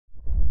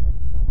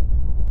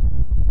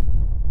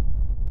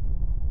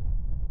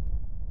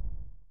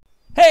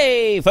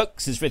Hey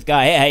folks, it's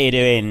Frithguy here, how you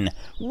doing?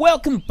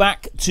 Welcome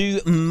back to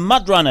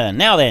Mudrunner.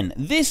 Now then,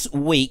 this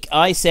week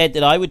I said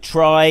that I would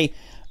try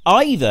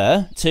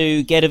either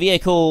to get a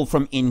vehicle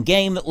from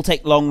in-game that will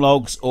take long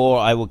logs, or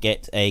I will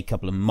get a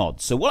couple of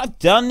mods. So what I've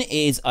done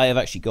is I have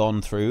actually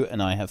gone through and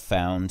I have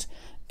found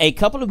a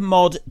couple of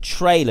mod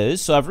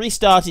trailers. So I've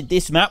restarted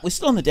this map. We're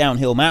still on the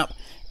downhill map.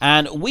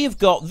 And we've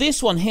got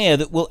this one here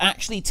that will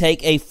actually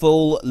take a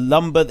full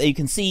lumber. You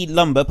can see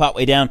lumber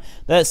partway down.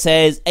 That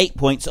says 8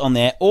 points on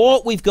there.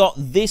 Or we've got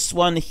this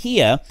one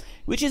here,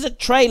 which is a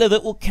trailer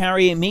that will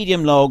carry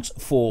medium logs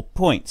 4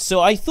 points. So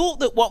I thought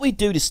that what we'd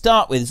do to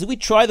start with is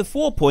we'd try the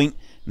 4 point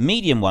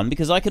medium one,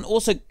 because I can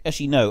also,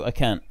 actually no, I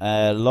can't.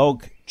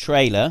 Log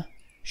trailer,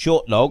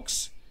 short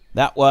logs,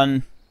 that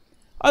one.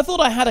 I thought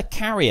I had a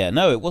carrier.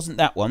 No, it wasn't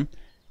that one.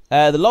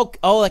 The log,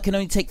 oh, I can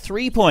only take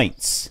 3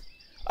 points.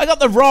 I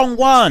got the wrong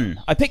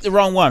one. I picked the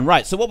wrong one.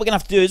 Right, so what we're going to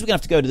have to do is we're going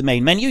to have to go to the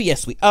main menu.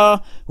 Yes, we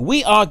are.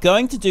 We are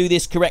going to do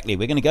this correctly.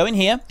 We're going to go in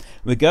here.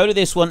 We'll go to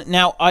this one.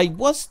 Now, I'm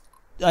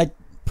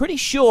pretty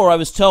sure I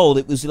was told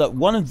it was like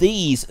one of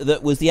these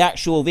that was the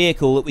actual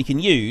vehicle that we can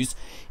use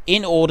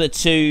in order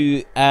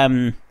to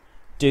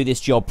do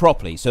this job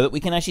properly, so that we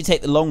can actually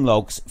take the long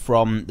logs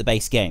from the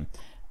base game.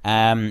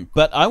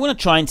 But I want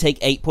to try and take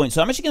 8 points.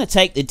 So I'm actually going to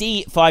take the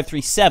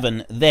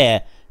D537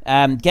 there.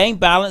 Game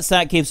balance,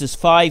 that gives us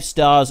 5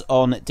 stars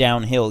on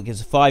downhill. It gives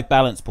us 5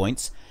 balance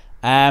points.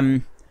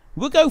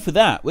 We'll go for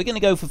that. We're going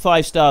to go for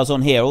 5 stars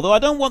on here. Although I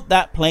don't want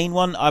that plain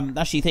one. I'm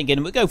actually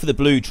thinking we'll go for the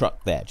blue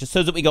truck there, just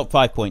so that we got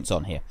 5 points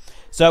on here.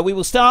 So we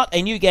will start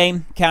a new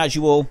game,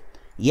 casual.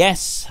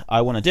 Yes,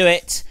 I want to do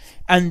it.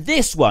 And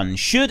this one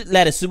should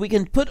let us, so we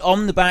can put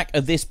on the back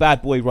of this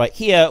bad boy right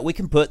here, we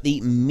can put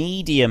the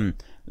medium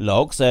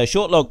log. So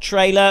short log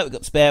trailer, we've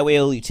got spare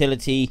wheel,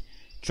 utility,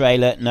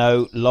 trailer,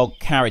 no, log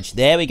carriage.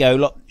 There we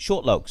go,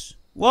 short logs.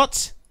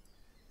 What?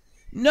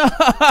 No,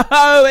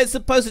 it's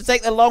supposed to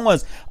take the long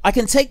ones. I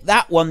can take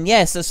that one,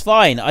 yes, that's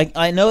fine.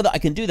 I know that I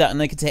can do that,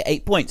 and I can take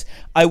 8 points.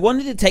 I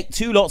wanted to take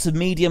 2 lots of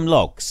medium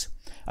logs.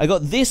 I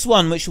got this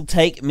one, which will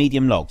take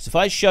medium logs. If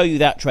I show you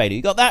that trailer,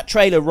 you got that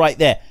trailer right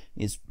there.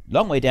 It's a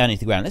long way down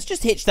into the ground. Let's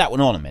just hitch that one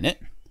on a minute.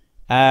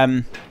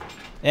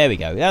 There we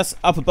go. That's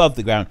up above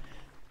the ground.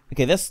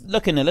 Okay, that's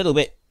looking a little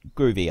bit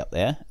groovy up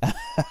there.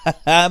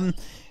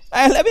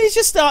 Let me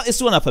just start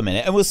this one up a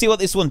minute, and we'll see what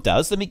this one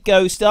does. Let me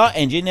go start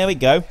engine. There we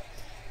go.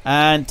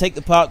 And take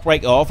the park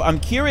brake off. I'm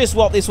curious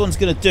what this one's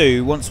going to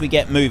do once we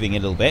get moving a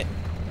little bit.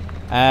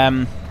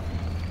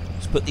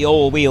 Let's put the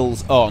all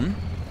wheels on.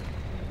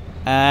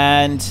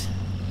 And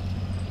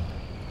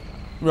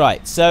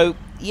right, so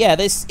yeah,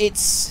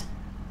 it's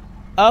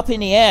up in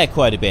the air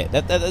quite a bit.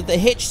 The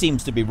hitch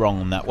seems to be wrong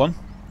on that one.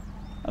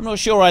 I'm not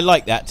sure I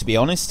like that, to be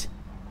honest.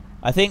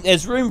 I think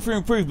there's room for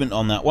improvement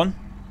on that one.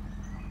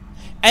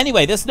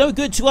 Anyway, that's no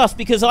good to us,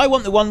 because I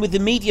want the one with the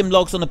medium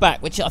logs on the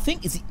back, which I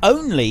think is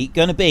only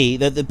going to be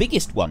the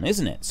biggest one,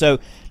 isn't it? So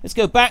let's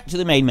go back to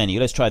the main menu.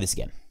 Let's try this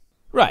again.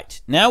 Right,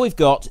 now we've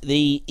got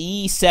the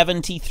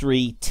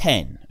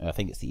E7310. I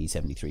think it's the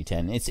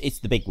E7310. It's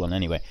the big one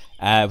anyway.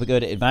 If we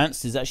go to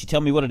advanced, does it actually tell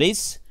me what it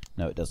is?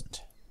 No, it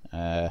doesn't.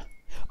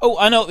 Oh,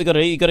 I know what we got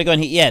to do. You got to go in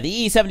here. Yeah, the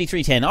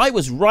E7310. I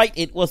was right.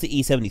 It was the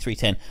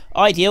E7310.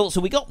 Ideal.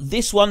 So we got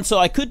this one. So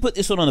I could put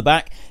this one on the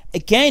back.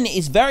 Again,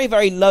 it's very,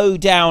 very low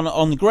down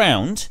on the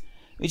ground,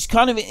 which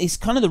is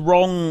kind of the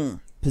wrong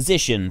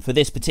position for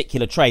this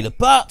particular trailer.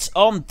 But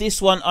on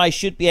this one, I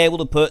should be able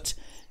to put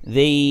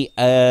the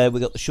we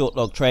got the short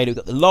log trailer. We've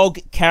got the log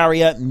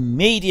carrier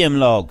medium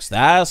logs.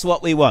 That's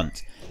what we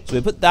want. So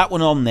we put that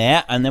one on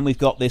there, and then we've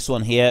got this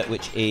one here,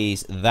 which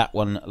is that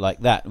one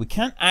like that. We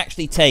can't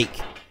actually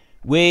take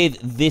with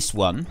this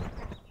one.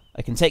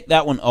 I can take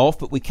that one off,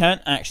 but we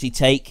can't actually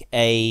take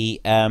a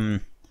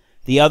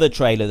the other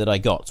trailer that I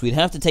got. So we'd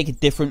have to take a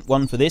different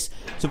one for this.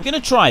 So we're going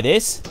to try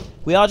this.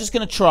 We are just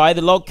going to try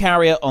the log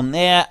carrier on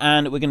there,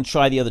 and we're going to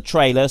try the other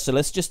trailer. So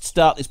let's just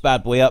start this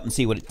bad boy up and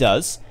see what it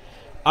does.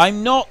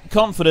 I'm not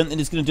confident that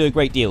it's going to do a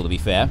great deal, to be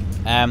fair.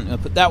 I'll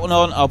put that one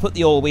on. I'll put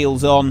the all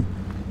wheels on.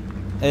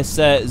 Let's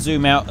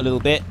zoom out a little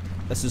bit.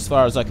 That's as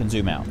far as I can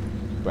zoom out.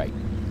 Great.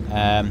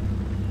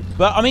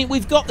 But, I mean,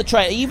 we've got the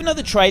trailer. Even though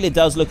the trailer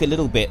does look a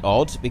little bit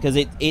odd, because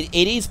it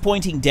is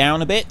pointing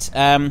down a bit.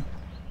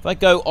 If I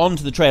go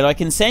onto the trailer, I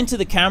can center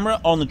the camera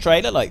on the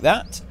trailer like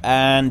that.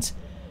 And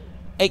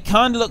it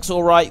kind of looks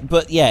alright,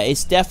 but yeah,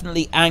 it's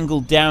definitely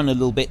angled down a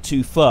little bit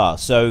too far.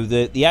 So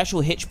the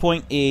actual hitch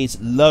point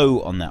is low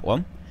on that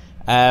one.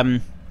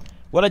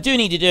 What I do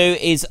need to do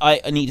is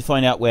I need to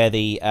find out where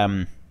the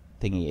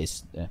thingy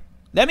is.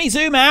 Let me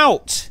zoom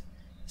out!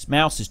 This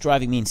mouse is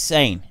driving me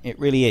insane. It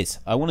really is.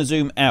 I want to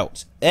zoom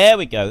out. There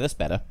we go. That's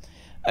better.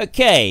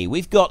 Okay,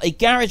 we've got a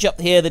garage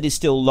up here that is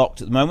still locked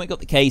at the moment. We've got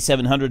the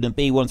K700 and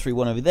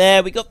B131 over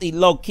there. We've got the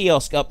log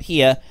kiosk up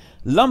here.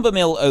 Lumber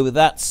mill over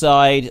that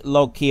side.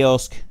 Log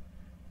kiosk.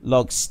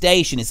 Log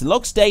station. It's the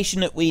log station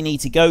that we need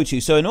to go to.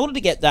 So in order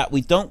to get that,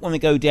 we don't want to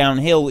go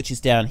downhill, which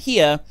is down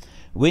here.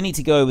 We need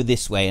to go over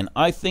this way. And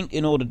I think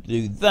in order to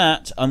do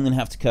that, I'm going to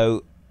have to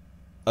go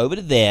over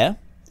to there.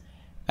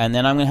 And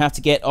then I'm going to have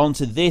to get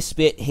onto this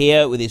bit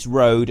here with this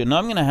road, and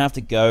I'm going to have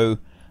to go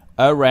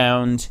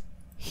around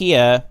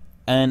here,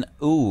 and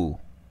ooh,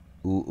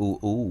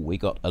 we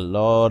got a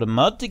lot of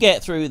mud to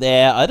get through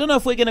there. I don't know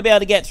if we're going to be able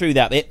to get through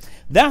that bit.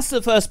 That's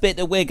the first bit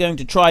that we're going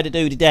to try to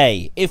do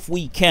today, if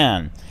we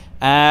can.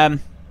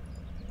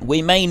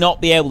 We may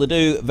not be able to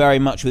do very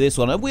much with this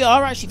one. We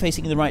are actually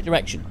facing in the right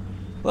direction.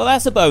 Well,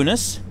 that's a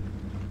bonus.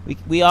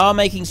 We are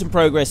making some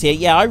progress here.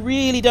 Yeah, I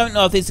really don't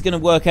know if this is going to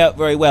work out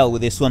very well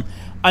with this one.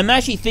 I'm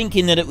actually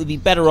thinking that it would be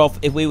better off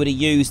if we were to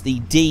use the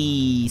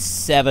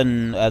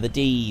D7, the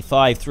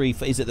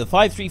D535. Is it the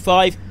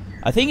 535?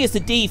 I think it's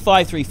the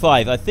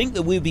D535. I think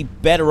that we'd be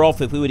better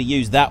off if we were to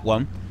use that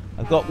one.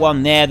 I've got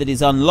one there that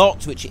is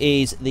unlocked, which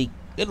is the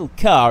little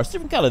car. It's a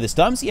different colour this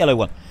time. It's the yellow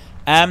one.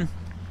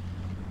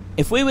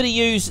 If we were to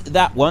use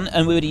that one,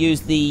 and we were to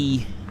use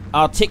the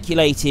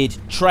articulated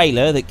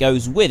trailer that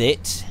goes with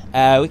it,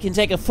 we can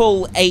take a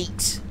full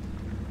 8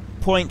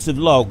 points of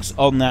logs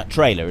on that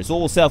trailer. It's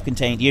all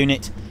self-contained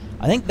unit.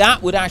 I think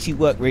that would actually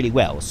work really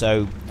well.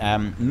 So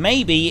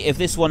maybe if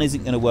this one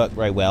isn't going to work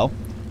very well,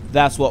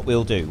 that's what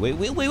we'll do. We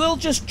will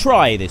just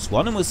try this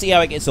one, and we'll see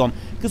how it gets on,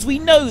 because we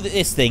know that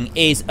this thing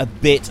is a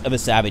bit of a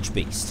savage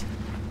beast.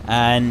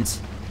 And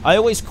I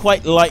always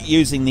quite like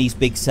using these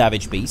big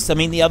savage beasts. I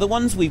mean, the other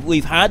ones,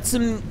 we've had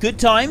some good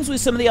times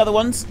with some of the other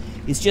ones.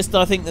 It's just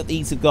I think that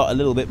these have got a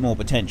little bit more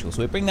potential.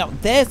 So we bring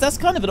that there. That's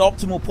kind of an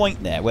optimal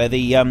point there, where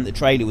the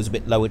trailer was a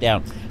bit lower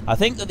down. I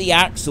think that the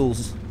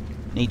axles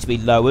need to be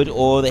lowered,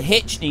 or the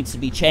hitch needs to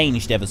be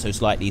changed ever so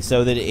slightly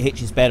so that it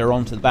hitches better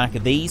onto the back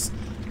of these.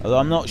 Although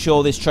I'm not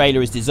sure this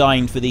trailer is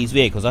designed for these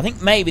vehicles. I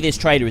think maybe this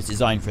trailer is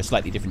designed for a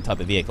slightly different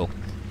type of vehicle.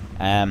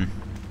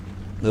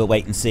 We'll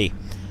wait and see.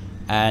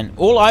 And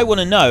all I want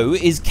to know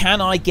is,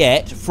 can I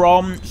get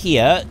from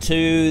here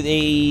to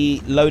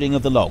the loading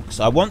of the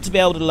logs? I want to be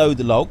able to load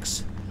the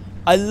logs.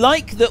 I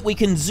like that we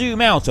can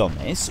zoom out on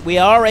this. We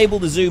are able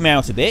to zoom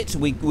out a bit.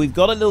 We've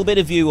got a little bit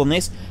of view on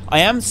this. I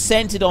am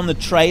centered on the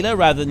trailer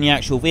rather than the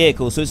actual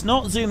vehicle, so it's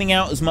not zooming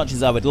out as much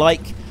as I would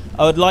like.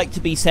 I would like to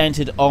be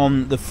centered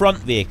on the front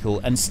vehicle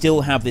and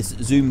still have this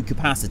zoom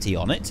capacity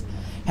on it.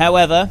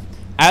 However,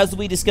 as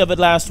we discovered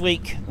last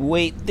week,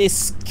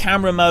 this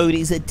camera mode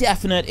is a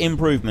definite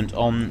improvement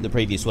on the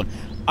previous one.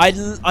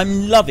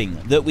 I'm loving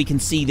that we can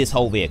see this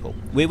whole vehicle.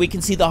 We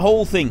can see the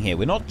whole thing here.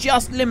 We're not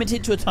just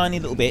limited to a tiny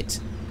little bit,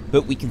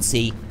 but we can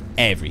see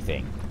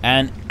everything.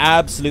 And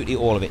absolutely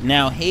all of it.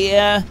 Now,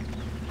 here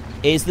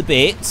is the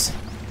bit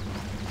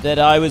that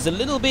I was a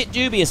little bit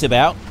dubious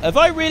about.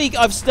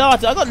 I've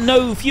started, I've got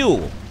no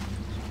fuel.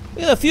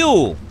 Look at the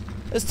fuel.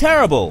 That's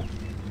terrible.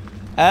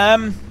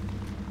 I'm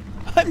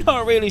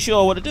not really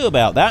sure what to do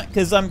about that,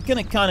 because I'm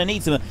going to kind of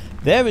need some.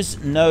 There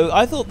is no.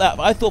 I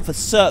thought for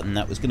certain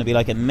that was going to be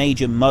like a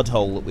major mud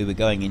hole that we were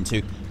going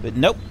into, but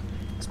nope.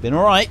 It's been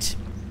all right.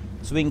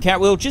 So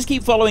we'll just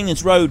keep following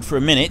this road for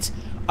a minute.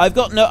 I've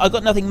got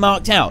nothing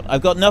marked out.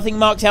 I've got nothing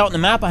marked out on the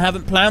map. I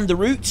haven't planned the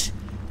route.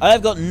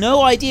 I've got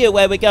no idea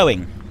where we're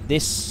going.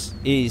 This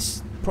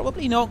is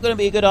probably not going to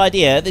be a good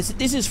idea. This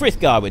is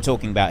Frithgar we're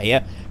talking about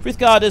here.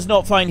 Frithgar does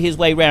not find his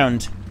way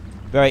round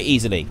very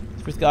easily.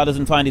 Frithgar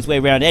doesn't find his way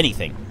around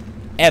anything.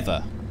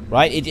 Ever.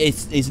 Right?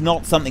 It's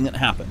not something that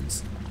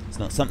happens. It's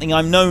not something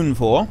I'm known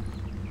for.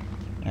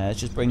 Let's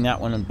just bring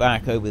that one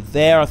back over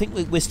there. I think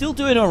we're still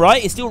doing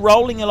alright. It's still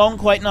rolling along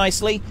quite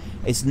nicely.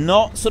 It's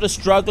not sort of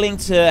struggling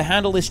to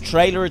handle this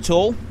trailer at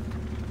all.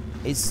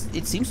 It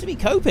seems to be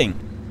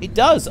coping. It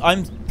does.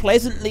 I'm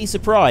pleasantly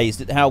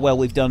surprised at how well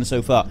we've done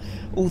so far.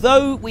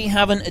 Although we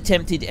haven't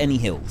attempted any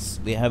hills.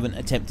 We haven't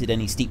attempted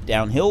any steep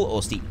downhill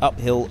or steep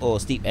uphill or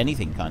steep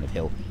anything kind of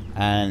hill.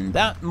 And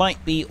that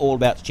might be all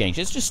about to change.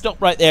 Let's just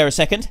stop right there a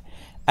second.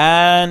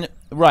 And,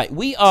 right,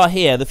 we are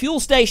here. The fuel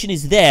station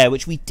is there,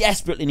 which we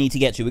desperately need to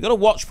get to. We've got a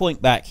watch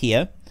point back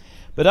here.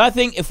 But I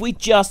think if we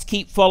just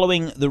keep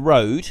following the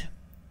road,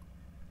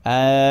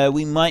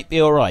 we might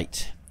be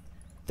alright.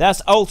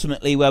 That's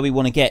ultimately where we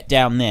want to get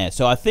down there.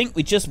 So I think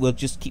we'll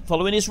just keep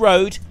following this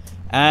road,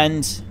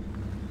 and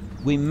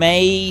we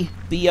may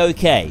be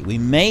okay. We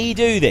may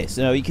do this.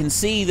 You know, you can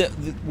see that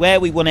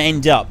where we want to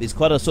end up is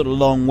quite a sort of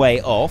long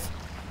way off.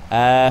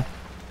 Now,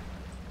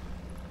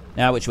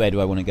 which way do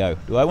I want to go?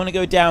 Do I want to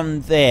go down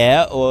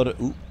there, or...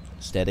 Ooh,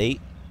 steady.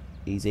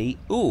 Easy.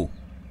 Ooh.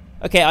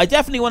 Okay, I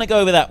definitely want to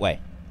go over that way.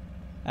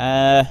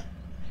 I'm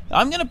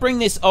going to bring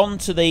this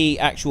onto the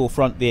actual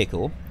front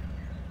vehicle.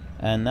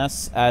 And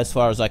that's as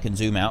far as I can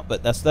zoom out,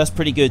 but that's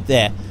pretty good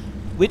there.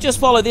 We just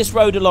follow this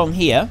road along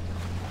here.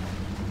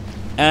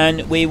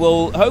 And we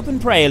will hope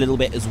and pray a little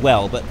bit as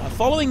well. But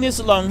following this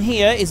along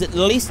here is at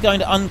least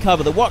going to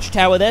uncover the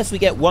watchtower there, so we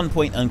get 1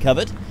 point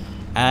uncovered.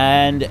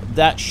 And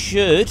that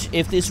should,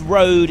 if this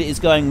road is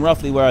going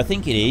roughly where I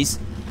think it is,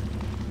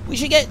 we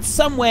should get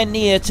somewhere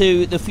near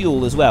to the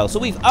fuel as well. So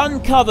we've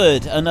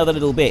uncovered another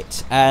little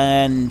bit.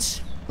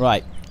 And,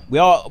 right,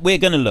 we're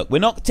going to look. We're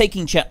not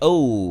taking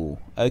oh,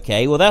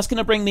 okay. Well, that's going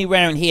to bring me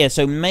round here.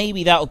 So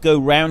maybe that'll go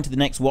round to the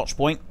next watch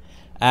point.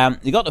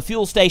 We've got the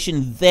fuel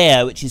station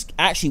there, which is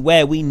actually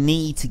where we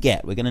need to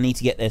get. We're going to need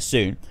to get there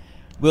soon.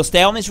 We'll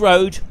stay on this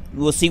road.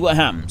 We'll see what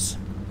happens.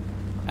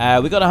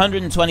 We've got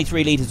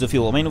 123 litres of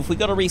fuel. I mean, if we've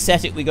got to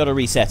reset it, we've got to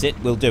reset it.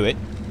 We'll do it.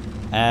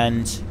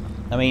 And,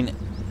 I mean,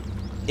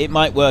 it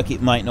might work,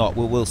 it might not.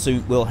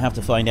 We'll have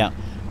to find out.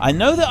 I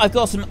know that I've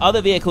got some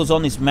other vehicles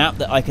on this map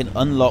that I can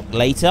unlock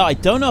later. I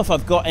don't know if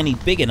I've got any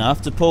big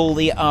enough to pull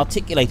the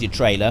articulated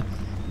trailer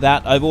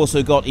that I've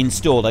also got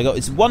installed.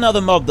 It's one other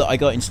mod that I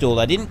got installed.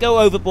 I didn't go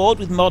overboard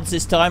with mods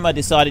this time. I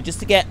decided just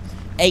to get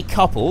a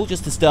couple,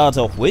 just to start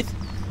off with.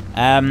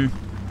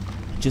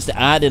 Just to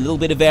add a little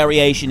bit of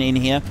variation in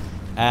here.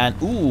 And,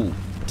 ooh,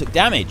 I took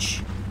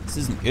damage. This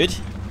isn't good.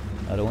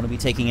 I don't want to be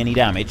taking any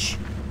damage.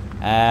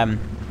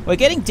 Well,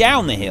 getting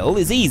down the hill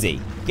is easy.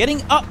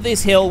 Getting up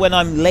this hill when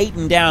I'm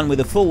laden down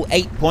with a full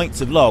 8 points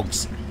of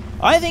logs,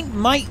 I think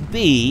might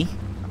be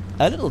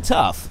a little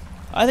tough.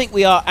 I think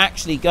we are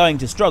actually going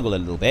to struggle a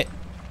little bit.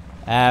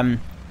 There's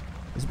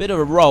a bit of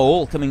a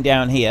roll coming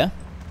down here.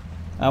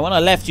 When I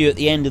left you at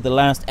the end of the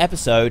last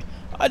episode,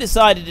 I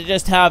decided to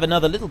just have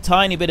another little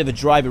tiny bit of a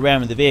drive around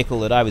with the vehicle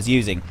that I was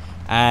using.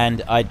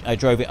 And I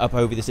drove it up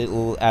over this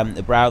little,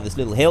 the brow of this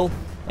little hill.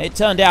 It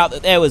turned out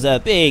that there was a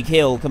big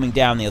hill coming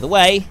down the other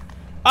way.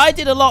 I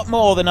did a lot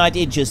more than I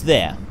did just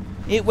there.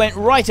 It went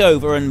right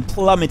over and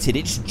plummeted.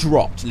 It just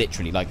dropped,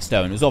 literally, like a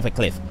stone. It was off a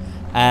cliff.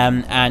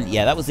 And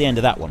yeah, that was the end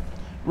of that one.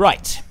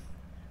 Right.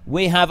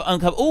 We have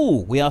uncovered...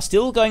 Oh, we are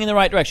still going in the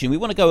right direction. We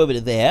want to go over to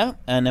there,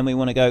 and then we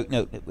want to go...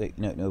 No, wait,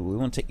 no, we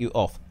want to take you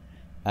off.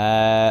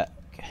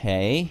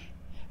 Okay.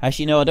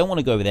 Actually, no, I don't want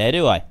to go over there,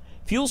 do I?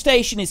 Fuel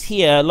station is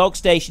here. Log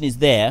station is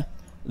there.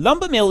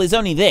 Lumber mill is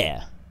only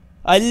there.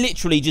 I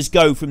literally just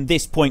go from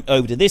this point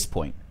over to this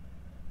point.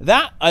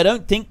 That, I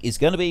don't think, is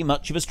going to be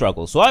much of a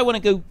struggle. So I want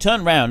to go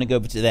turn around and go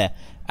over to there.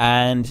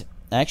 And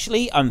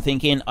actually, I'm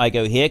thinking I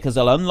go here because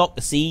I'll unlock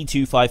the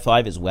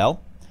C255 as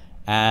well.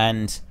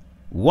 And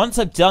once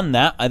I've done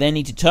that, I then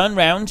need to turn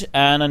around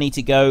and I need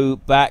to go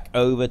back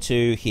over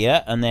to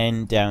here and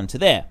then down to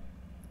there.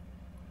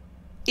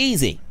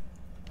 Easy.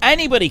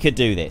 Anybody could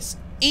do this.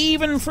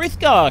 Even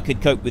Frithgar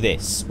could cope with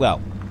this.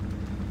 Well,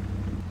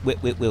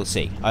 we'll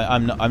see.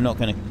 I'm not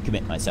going to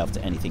commit myself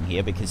to anything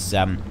here because...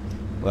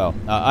 well,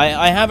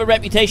 I have a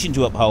reputation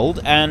to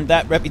uphold, and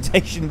that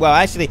reputation, well,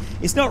 actually,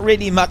 it's not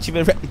really much of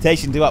a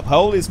reputation to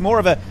uphold. It's more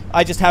of a,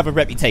 I just have a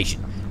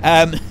reputation.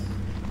 Yeah,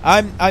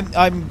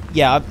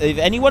 if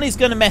anyone is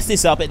going to mess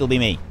this up, it'll be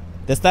me.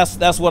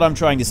 That's what I'm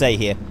trying to say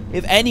here.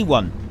 If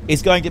anyone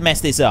is going to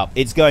mess this up,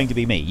 it's going to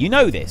be me. You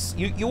know this.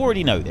 You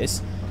already know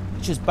this.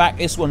 Let's just back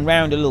this one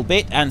round a little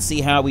bit and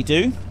see how we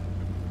do.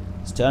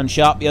 Let's turn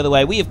sharp the other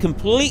way. We have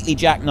completely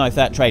jackknifed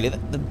that trailer.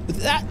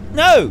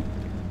 No!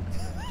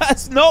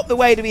 That's not the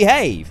way to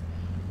behave.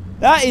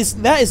 That is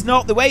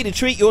not the way to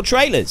treat your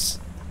trailers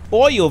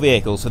or your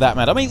vehicles, for that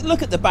matter. I mean,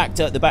 look at the back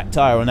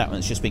tire on that one.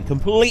 It's just been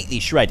completely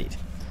shredded.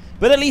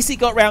 But at least it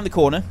got round the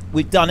corner.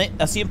 We've done it.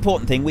 That's the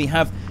important thing. We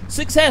have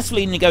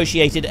successfully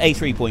negotiated a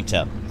 3-point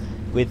turn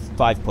with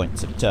 5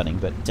 points of turning.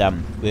 But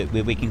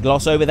we can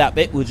gloss over that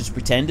bit. We'll just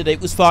pretend that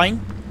it was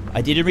fine.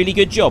 I did a really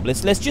good job.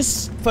 Let's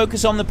just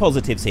focus on the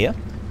positives here.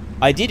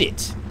 I did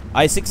it.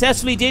 I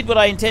successfully did what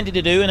I intended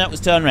to do, and that was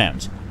turn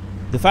round.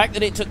 The fact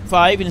that it took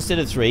 5 instead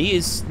of 3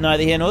 is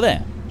neither here nor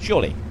there.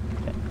 Surely.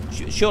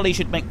 Surely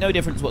should make no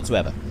difference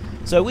whatsoever.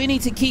 So we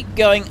need to keep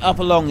going up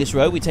along this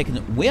road.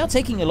 We are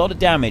taking a lot of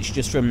damage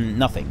just from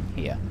nothing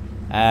here.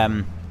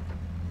 I'm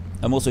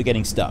also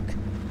getting stuck.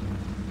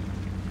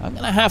 I'm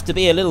going to have to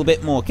be a little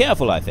bit more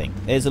careful, I think.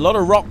 There's a lot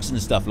of rocks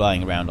and stuff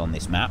lying around on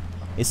this map.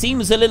 It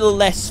seems a little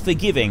less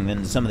forgiving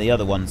than some of the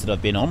other ones that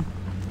I've been on.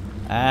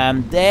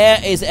 There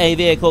is a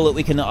vehicle that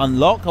we can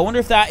unlock. I wonder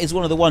if that is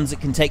one of the ones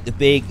that can take the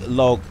big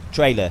log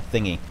trailer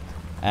thingy.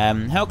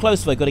 How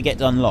close have I got to get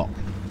to unlock?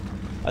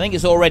 I think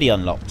it's already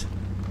unlocked.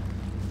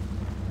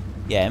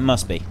 Yeah, it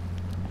must be.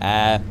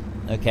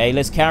 Okay,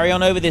 let's carry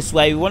on over this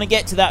way. We want to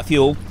get to that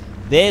fuel.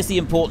 There's the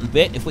important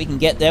bit. If we can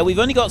get there. We've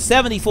only got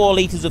 74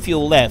 litres of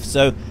fuel left,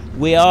 so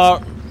we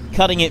are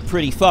cutting it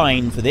pretty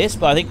fine for this,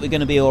 but I think we're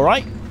going to be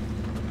alright.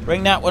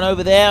 Bring that one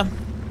over there.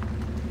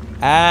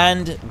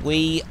 And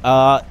we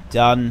are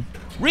done.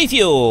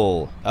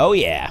 Refuel! Oh,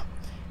 yeah.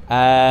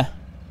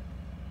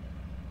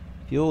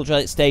 Fuel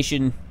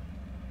station.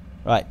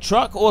 Right,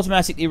 truck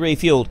automatically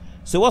refueled.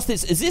 So what's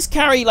this? Does this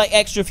carry, like,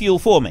 extra fuel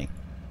for me?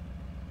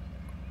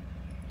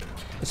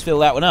 Let's fill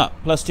that one up.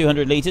 Plus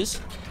 200 litres.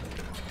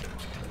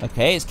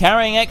 Okay, it's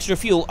carrying extra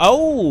fuel.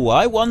 Oh,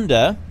 I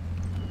wonder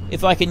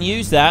if I can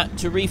use that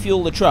to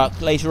refuel the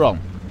truck later on.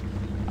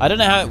 I don't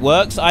know how it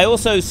works. I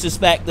also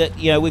suspect that,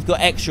 you know, we've got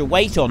extra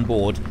weight on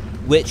board,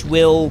 which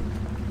will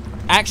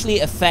actually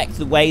affect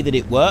the way that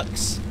it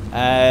works.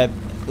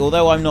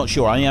 Although I'm not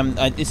sure.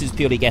 This is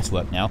purely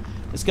guesswork now.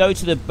 Let's go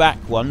to the back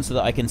one so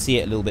that I can see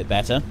it a little bit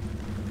better.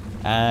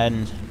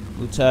 And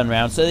we'll turn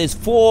around. So there's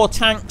 4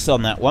 tanks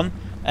on that one.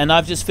 And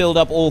I've just filled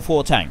up all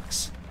 4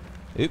 tanks.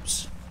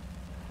 Oops.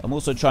 I'm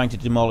also trying to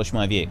demolish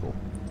my vehicle.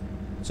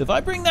 So if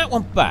I bring that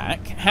one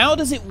back, how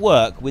does it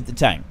work with the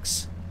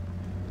tanks?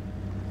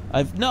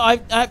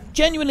 I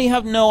genuinely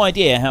have no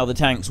idea how the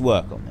tanks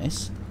work on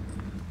this.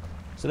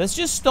 So let's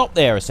just stop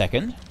there a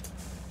second.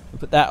 We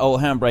put that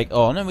old handbrake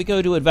on, and we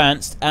go to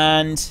advanced,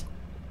 and...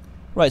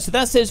 Right, so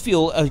that says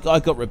fuel.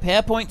 I've got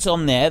repair points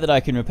on there that I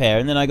can repair,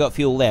 and then I got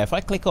fuel there. If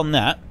I click on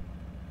that...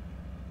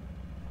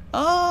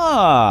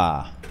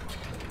 Ah!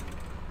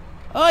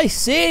 I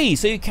see!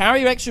 So you carry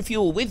your extra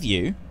fuel with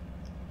you.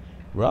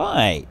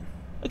 Right.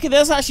 Okay,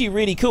 that's actually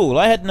really cool.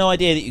 I had no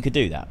idea that you could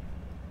do that.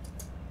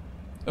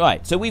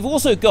 Right, so we've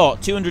also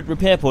got 200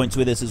 repair points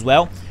with us as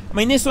well. I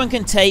mean, this one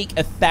can take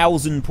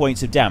 1,000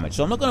 points of damage,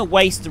 so I'm not going to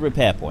waste the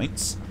repair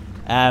points.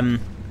 And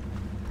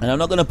I'm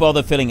not going to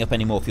bother filling up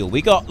any more fuel.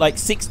 We got like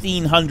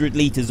 1,600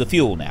 litres of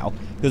fuel now,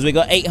 because we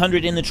got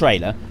 800 in the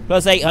trailer,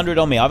 plus 800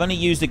 on me. I've only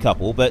used a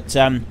couple, but,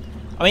 I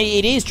mean,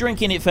 it is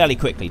drinking it fairly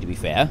quickly, to be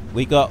fair.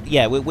 We got,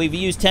 yeah, we've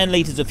used 10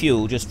 litres of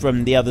fuel just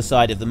from the other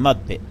side of the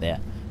mud pit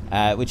there,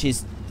 which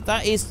is,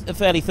 that is a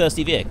fairly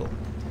thirsty vehicle.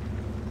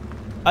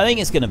 I think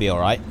it's going to be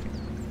alright.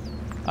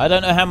 I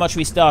don't know how much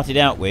we started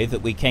out with,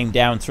 that we came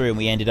down through and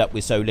we ended up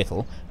with so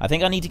little. I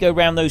think I need to go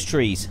around those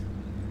trees.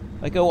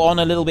 If I go on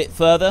a little bit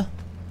further,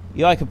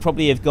 yeah, I could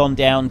probably have gone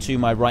down to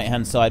my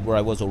right-hand side where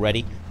I was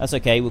already. That's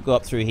okay, we'll go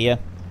up through here.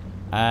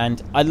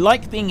 And I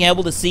like being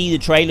able to see the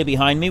trailer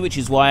behind me, which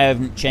is why I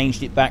haven't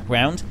changed it back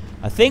round.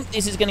 I think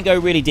this is going to go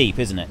really deep,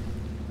 isn't it?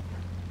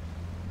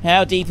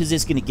 How deep is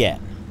this going to get?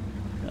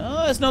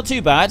 Oh, it's not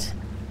too bad.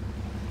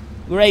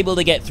 We're able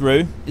to get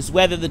through. It's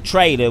whether the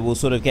trailer will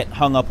sort of get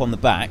hung up on the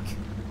back.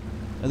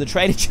 The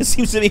trailer just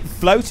seems to be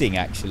floating,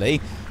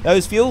 actually.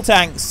 Those fuel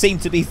tanks seem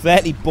to be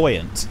fairly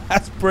buoyant.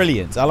 That's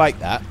brilliant. I like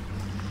that.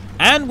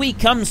 And we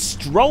come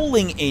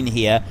strolling in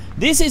here.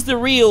 This is the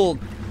real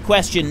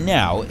question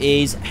now,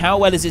 is how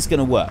well is this going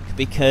to work?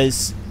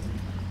 Because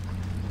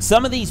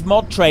some of these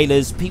mod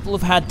trailers, people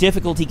have had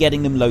difficulty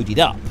getting them loaded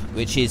up,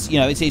 which is, you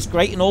know, it's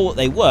great and all that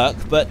they work,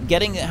 but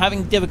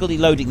having difficulty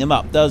loading them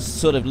up does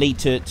sort of lead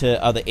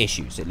to other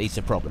issues. It leads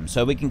to problems.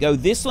 So we can go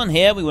this one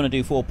here. We want to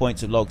do 4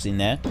 points of logs in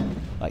there,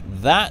 like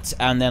that.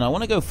 And then I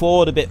want to go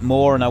forward a bit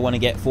more, and I want to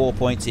get 4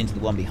 points into the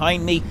one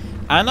behind me.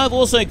 And I've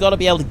also got to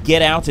be able to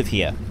get out of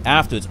here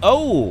afterwards.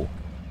 Oh!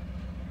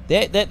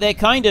 They're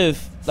kind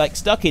of, like,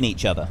 stuck in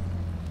each other.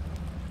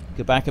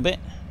 Go back a bit.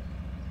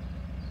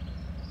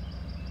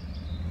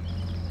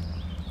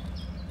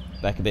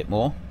 Back a bit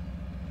more.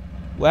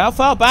 Well, how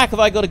far back have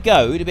I got to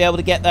go to be able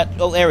to get that?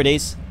 Oh, there it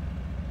is.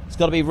 It's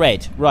got to be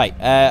red. Right,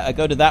 I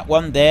go to that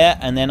one there,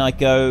 and then I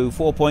go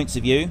 4 points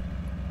of you.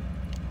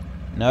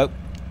 Nope.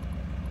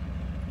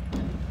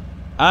 And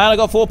I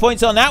got 4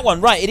 points on that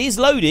one. Right, it is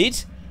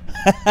loaded.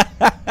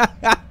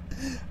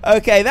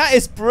 Okay, that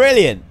is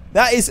brilliant.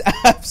 That is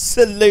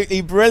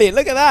absolutely brilliant.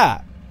 Look at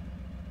that.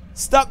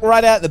 Stuck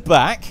right out the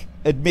back,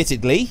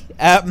 admittedly.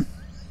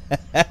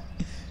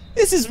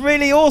 This is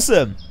really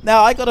awesome.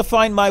 Now, I got to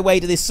find my way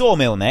to this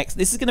sawmill next.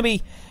 This is going to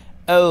be...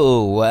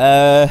 Oh,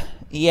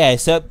 yeah.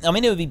 So, I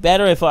mean, it would be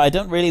better if I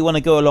don't really want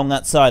to go along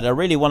that side. I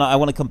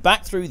want to come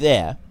back through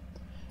there,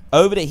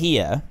 over to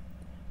here,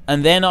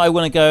 and then I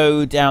want to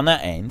go down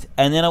that end,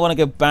 and then I want to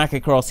go back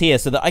across here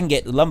so that I can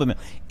get the lumber mill.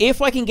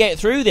 If I can get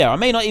through there, I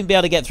may not even be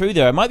able to get through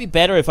there. It might be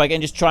better if I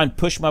can just try and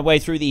push my way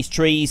through these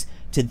trees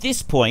to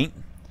this point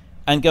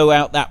and go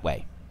out that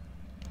way.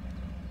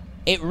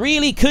 It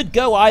really could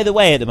go either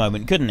way at the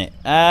moment, couldn't it?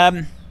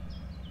 I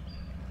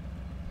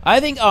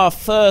think our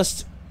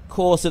first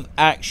course of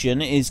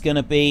action is going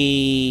to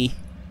be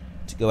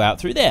to go out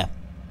through there.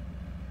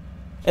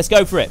 Let's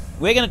go for it.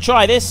 We're going to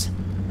try this.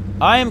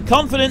 I am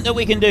confident that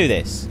we can do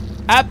this.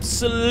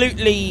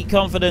 Absolutely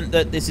confident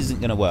that this isn't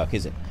going to work,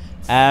 is it?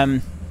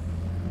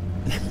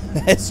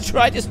 Let's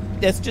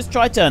just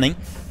try turning.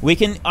 We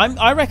can.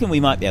 I reckon we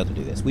might be able to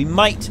do this. We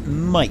might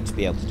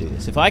be able to do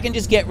this if I can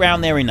just get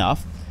round there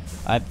enough.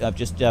 I've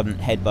just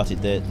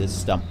head-butted the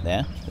stump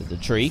there, the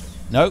tree.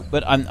 No,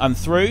 but I'm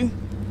through.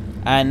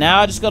 And now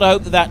I just got to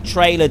hope that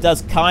trailer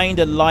does kind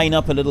of line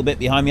up a little bit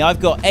behind me. I've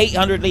got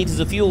 800 litres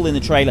of fuel in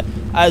the trailer,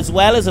 as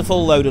well as a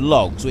full load of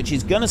logs, which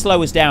is going to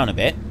slow us down a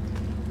bit.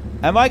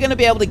 Am I going to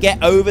be able to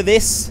get over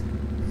this?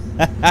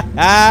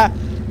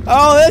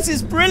 Oh, this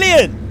is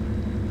brilliant!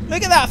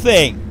 Look at that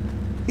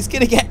thing! It's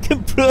going to get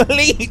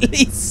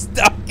completely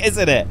stuck,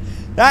 isn't it?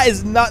 That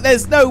is not...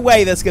 There's no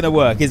way that's going to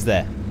work, is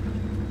there?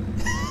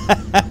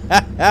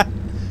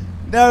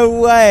 No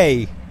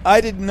way!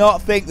 I did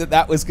not think that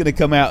that was going to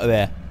come out of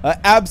there. I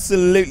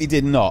absolutely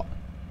did not.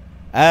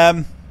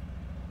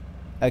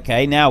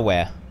 Okay, now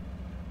where?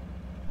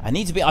 I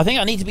think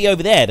I need to be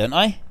over there, don't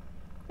I?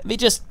 Let me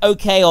just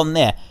okay on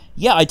there.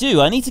 Yeah, I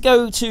do. I need to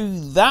go to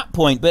that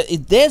point, but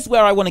there's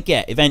where I want to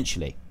get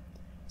eventually.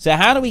 So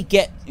how do we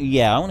get...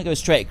 Yeah, I want to go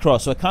straight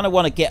across, so I kind of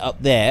want to get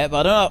up there,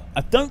 but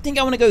I don't think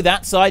I want to go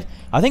that side.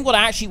 I think what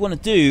I actually want to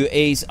do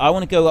is I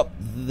want to go up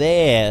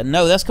there.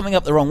 No, that's coming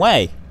up the wrong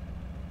way.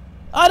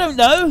 I don't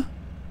know.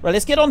 Right,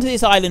 let's get onto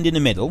this island in the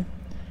middle,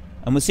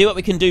 and we'll see what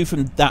we can do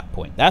from that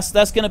point. That's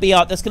going to be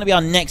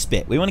our next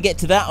bit. We want to get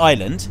to that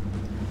island.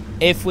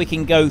 If we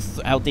can go...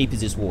 How deep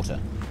is this water?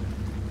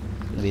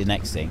 It's going to be the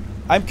next thing.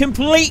 I'm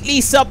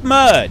completely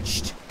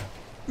submerged.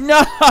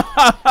 No!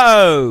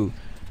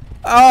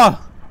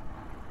 Oh,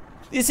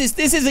 this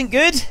isn't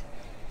good.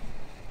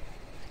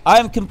 I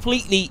am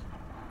completely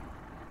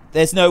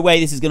There's no way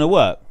this is going to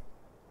work.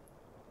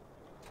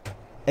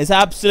 There's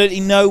absolutely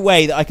no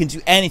way that I can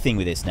do anything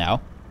with this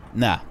now.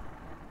 Nah.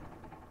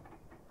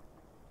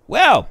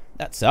 Well,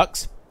 that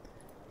sucks.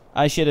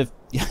 I should have...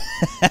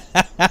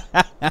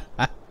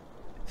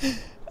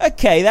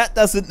 Okay, that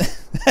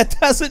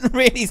doesn't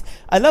really...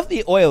 I love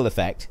the oil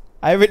effect.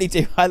 I really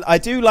do. I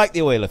do like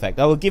the oil effect.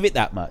 I will give it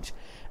that much.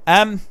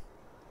 I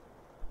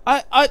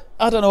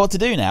don't know what to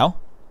do now.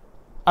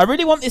 I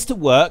really want this to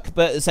work,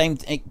 but at the same...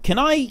 Can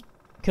I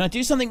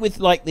do something with,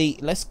 like, the...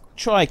 Let's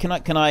try. Can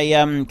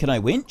I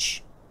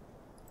winch?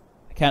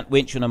 I can't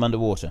winch when I'm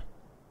underwater.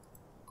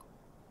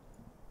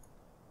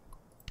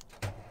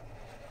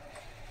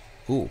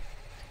 Ooh.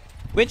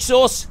 Winch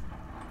source!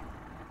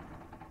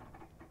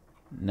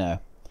 No.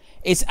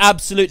 It's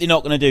absolutely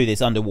not going to do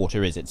this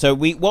underwater, is it? So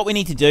what we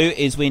need to do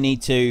is we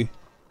need to...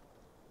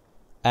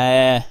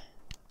 let's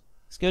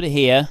go to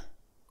here.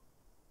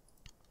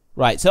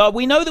 Right, so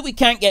we know that we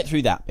can't get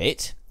through that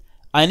bit.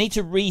 I need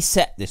to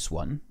reset this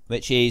one,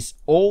 which is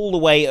all the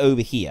way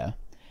over here.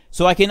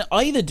 So I can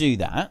either do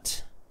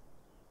that,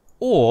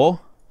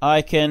 or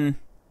I can...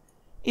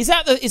 Is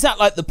that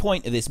like the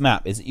point of this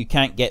map, is that you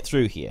can't get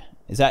through here?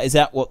 Is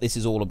that what this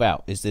is all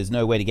about? Is there's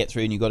no way to get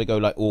through and you've got to go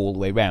like all the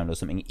way around or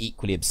something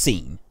equally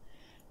obscene?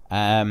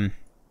 I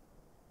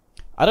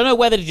don't know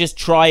whether to just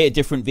try a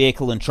different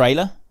vehicle and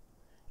trailer.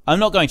 I'm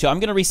not going to. I'm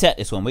going to reset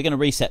this one. We're going to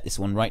reset this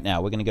one right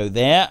now. We're going to go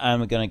there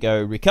and we're going to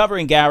go recover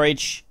in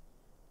garage.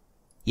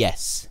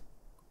 Yes.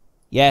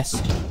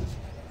 Yes.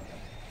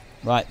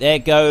 Right, there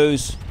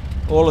goes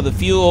all of the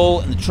fuel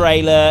and the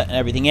trailer and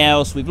everything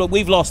else. We've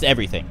lost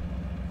everything.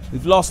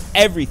 We've lost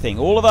everything.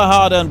 All of our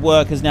hard-earned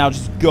work is now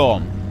just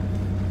gone.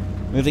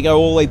 We have to go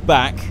all the way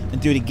back and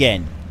do it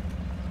again.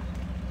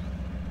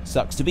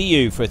 Sucks to be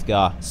you,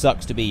 Frithgar.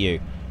 Sucks to be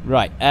you.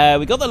 Right,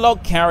 we got the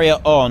log carrier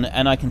on,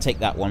 and I can take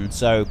that one.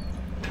 So,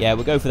 yeah,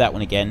 we'll go for that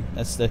one again.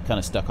 That's kind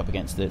of stuck up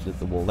against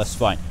the wall. That's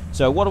fine.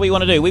 So, what do we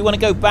want to do? We want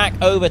to go back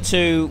over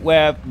to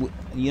where,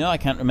 you know, I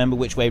can't remember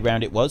which way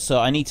round it was. So,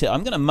 I'm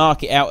going to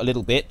mark it out a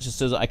little bit, just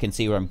so that I can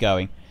see where I'm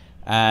going.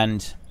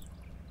 And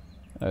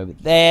over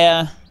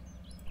there.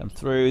 Come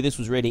through. This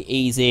was really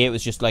easy. It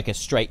was just like a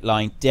straight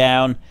line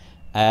down.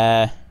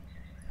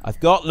 I've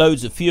got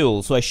loads of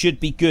fuel, so I should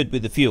be good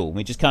with the fuel.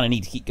 We just kind of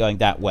need to keep going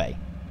that way.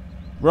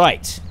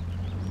 Right.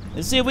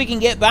 Let's see if we can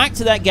get back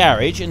to that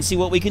garage and see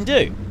what we can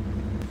do.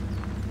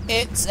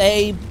 It's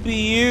a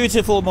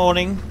beautiful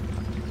morning,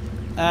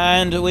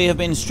 and we have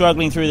been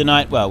struggling through the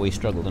night. Well, we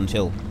struggled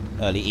until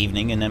early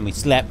evening, and then we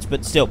slept,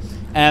 but still,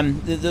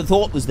 the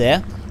thought was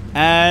there,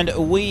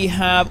 and we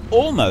have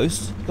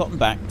almost gotten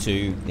back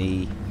to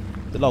the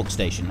log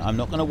station. I'm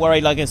not going to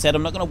worry, like I said,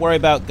 I'm not going to worry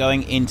about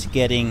going into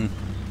getting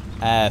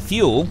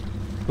fuel,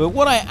 but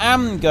what I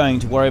am going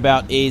to worry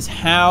about is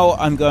how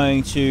I'm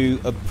going to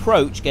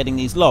approach getting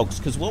these logs,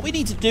 because what we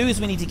need to do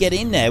is we need to get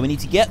in there, we need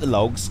to get the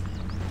logs,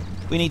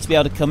 we need to be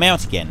able to come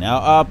out again. Now,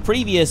 our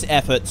previous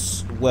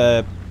efforts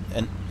were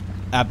an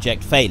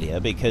abject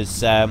failure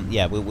because,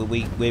 yeah,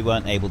 we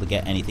weren't able to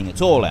get anything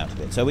at all out of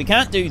it, so we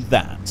can't do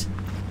that.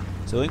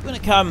 So we're going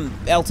to come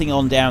belting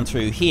on down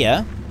through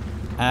here,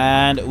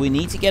 and we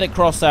need to get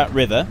across that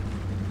river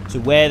to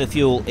where the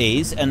fuel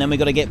is, and then we've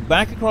got to get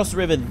back across the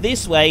river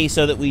this way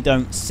so that we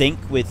don't sink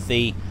with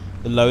the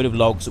load of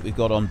logs that we've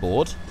got on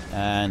board.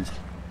 And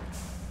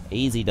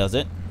easy does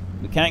it.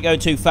 We can't go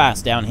too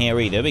fast down here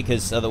either,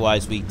 because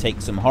otherwise we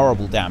take some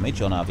horrible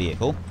damage on our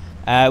vehicle.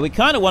 We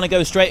kind of want to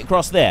go straight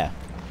across there.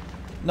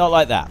 Not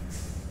like that.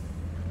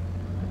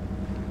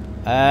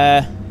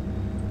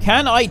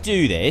 Can I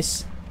do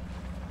this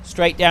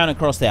straight down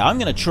across there? I'm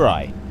going to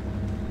try.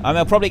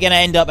 I'm probably going to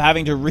end up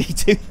having to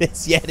redo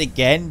this yet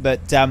again,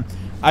 but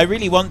I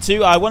really want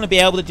to. I want to be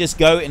able to just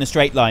go in a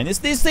straight line.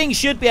 This thing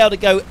should be able to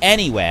go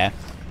anywhere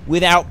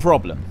without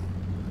problem.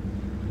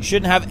 You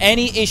shouldn't have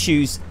any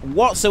issues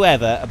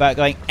whatsoever about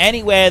going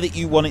anywhere that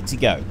you want it to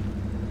go.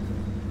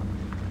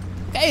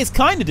 Okay, it's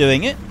kind of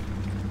doing it.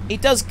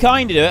 It does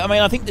kind of do it. I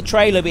mean, I think the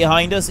trailer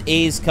behind us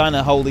is kind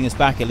of holding us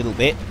back a little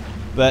bit,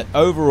 but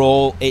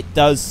overall, it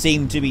does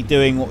seem to be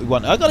doing what we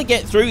want. I've got to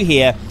get through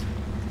here.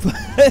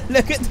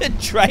 Look at the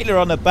trailer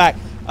on the back.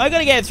 I've got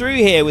to get through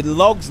here with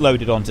logs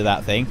loaded onto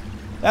that thing.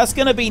 That's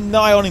going to be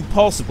nigh on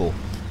impossible.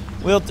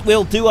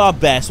 We'll do our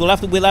best. We'll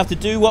have to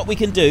do what we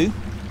can do.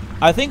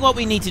 I think what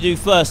we need to do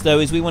first, though,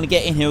 is we want to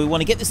get in here. We want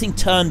to get this thing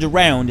turned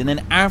around, and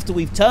then after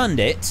we've turned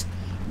it,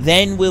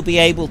 then we'll be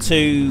able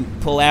to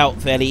pull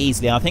out fairly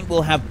easily. I think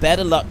we'll have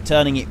better luck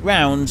turning it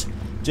round,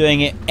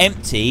 doing it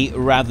empty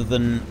rather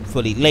than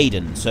fully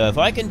laden. So if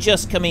I can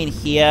just come in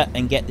here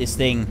and get this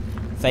thing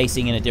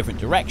facing in a different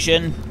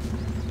direction.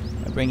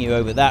 I'll bring you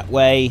over that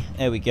way.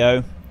 There we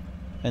go.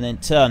 And then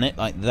turn it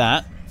like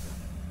that.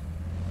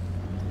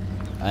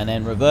 And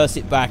then reverse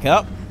it back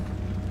up.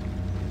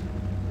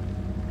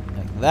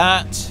 Like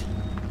that.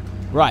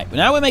 Right,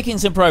 now we're making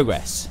some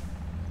progress.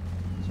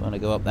 So I want to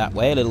go up that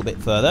way a little bit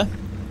further.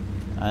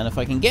 And if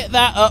I can get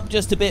that up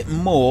just a bit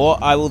more,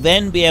 I will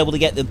then be able to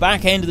get the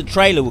back end of the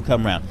trailer will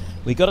come round.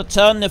 We've got to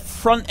turn the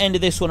front end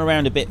of this one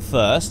around a bit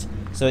first.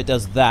 So it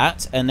does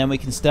that, and then we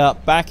can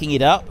start backing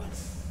it up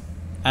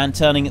and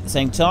turning at the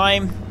same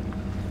time.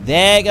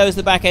 There goes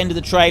the back end of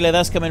the trailer.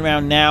 That's coming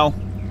around now.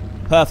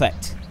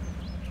 Perfect.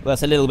 Well,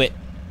 that's a little bit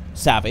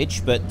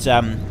savage, but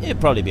it'll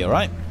probably be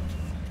alright.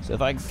 So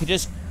if I could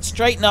just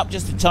straighten up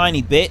just a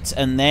tiny bit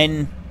and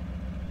then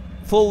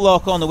full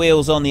lock on the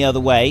wheels on the other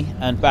way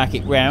and back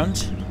it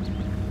round.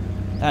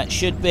 That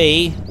should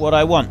be what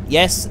I want.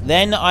 Yes,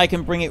 then I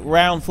can bring it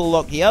round full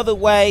lock the other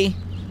way.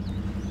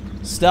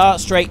 Start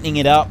straightening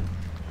it up.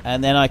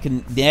 And then I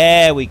can...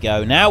 There we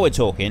go. Now we're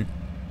talking.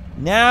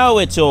 Now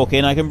we're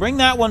talking. I can bring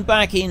that one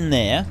back in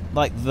there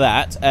like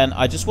that. And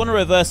I just want to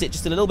reverse it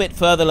just a little bit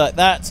further like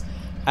that.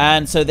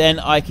 And so then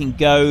I can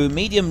go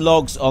medium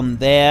logs on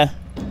there.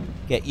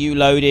 Get you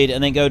loaded.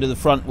 And then go to the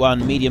front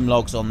one. Medium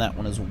logs on that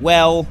one as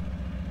well.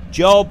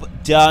 Job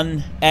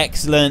done.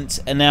 Excellent.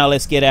 And now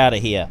let's get out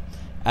of here.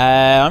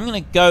 I'm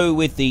going to go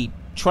with the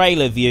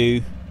trailer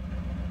view.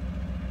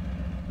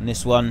 And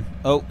this one...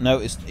 Oh, no,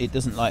 it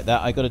doesn't like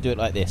that. I've got to do it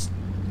like this.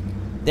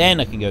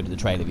 Then I can go to the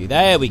trailer view.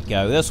 There we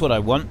go. That's what I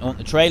want. I want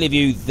the trailer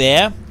view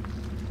there.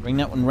 Bring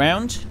that one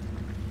round.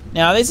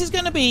 Now, this is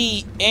going to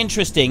be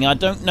interesting. I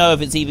don't know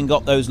if it's even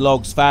got those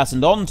logs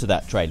fastened onto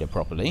that trailer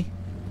properly.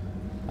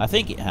 I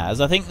think it has.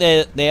 I think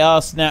they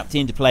are snapped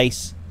into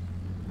place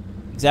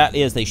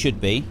exactly as they should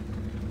be.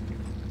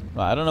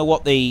 Right, I don't know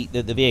what the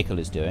vehicle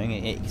is doing.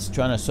 It's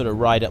trying to sort of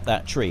ride up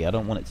that tree. I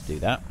don't want it to do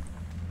that.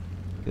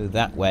 Go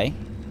that way.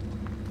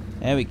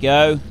 There we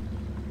go.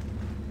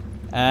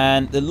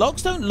 And the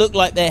logs don't look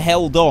like they're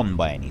held on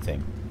by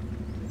anything.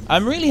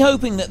 I'm really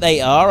hoping that they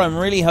are. I'm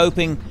really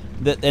hoping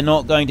that they're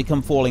not going to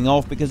come falling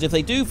off, because if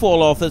they do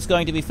fall off, that's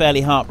going to be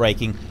fairly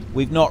heartbreaking.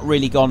 We've not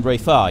really gone very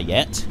far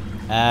yet.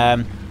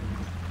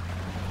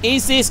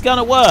 Is this going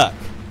to work?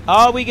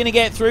 Are we going to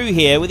get through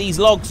here with these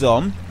logs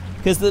on?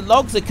 Because the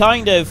logs are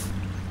kind of...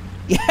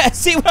 Yeah,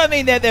 see what I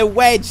mean? They're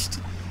wedged.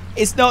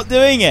 It's not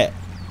doing it.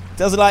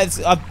 Doesn't like...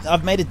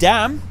 I've made a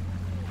dam.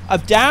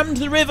 I've dammed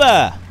the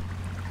river.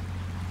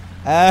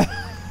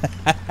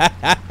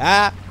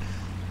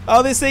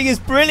 Oh, this thing is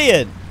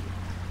brilliant.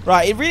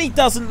 Right, it really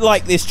doesn't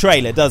like this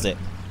trailer, does it?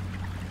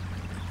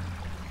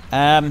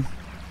 How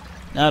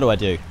do I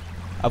do?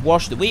 I've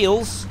washed the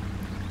wheels.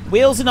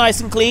 Wheels are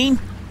nice and clean.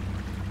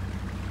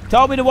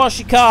 Told me to wash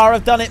your car.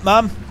 I've done it,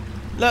 Mum.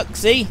 Look,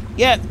 see?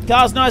 Yeah,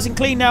 car's nice and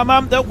clean now,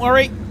 Mum. Don't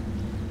worry.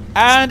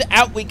 And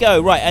out we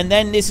go. Right, and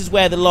then this is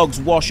where the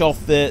logs wash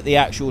off the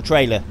actual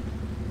trailer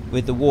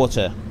with the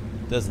water,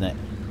 doesn't it?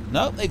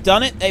 No, they've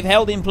done it. They've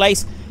held in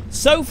place.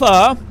 So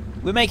far,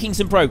 we're making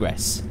some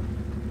progress.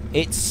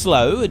 It's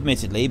slow,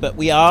 admittedly, but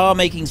we are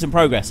making some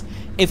progress.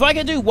 If I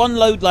can do one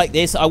load like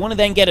this, I want to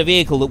then get a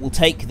vehicle that will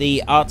take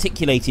the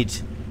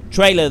articulated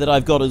trailer that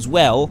I've got as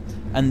well,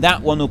 and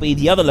that one will be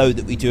the other load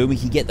that we do, and we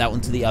can get that one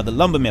to the other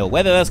lumber mill.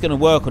 Whether that's going to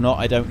work or not,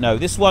 I don't know.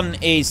 This one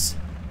is...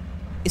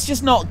 It's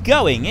just not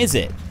going, is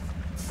it?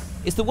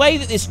 It's the way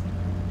that this...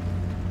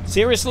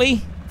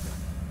 Seriously?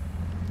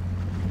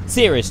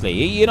 Seriously,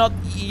 you're not...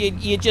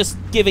 You're just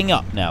giving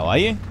up now, are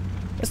you?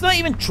 It's not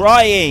even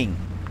trying.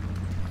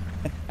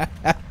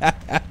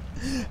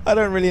 I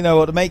don't really know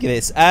what to make of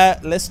this.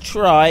 Let's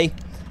try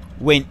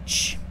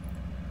winch.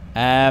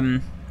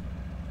 I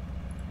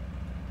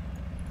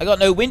got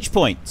no winch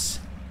points.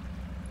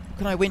 What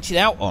can I winch it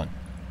out on?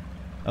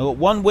 I've got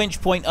one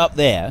winch point up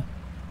there,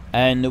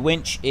 and the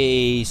winch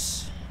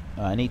is...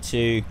 Oh, I need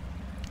to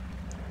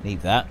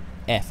leave that.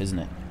 F, isn't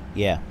it?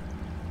 Yeah.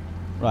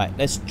 Right,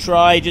 let's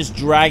try just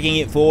dragging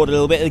it forward a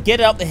little bit. Get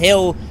it up the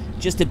hill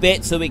just a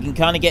bit so we can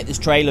kind of get this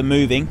trailer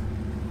moving.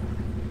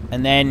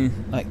 And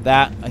then, like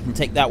that, I can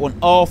take that one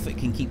off. It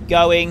can keep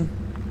going.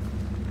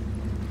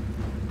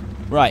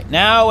 Right,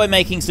 now we're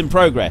making some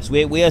progress.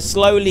 We are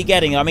slowly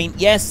getting... I mean,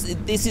 yes,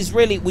 this is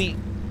really...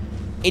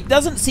 It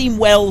doesn't seem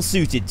well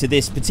suited to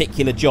this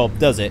particular job,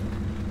 does it?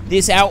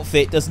 This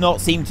outfit does not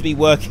seem to be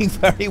working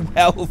very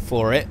well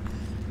for it.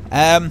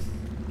 I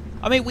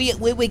mean,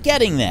 we're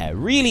getting there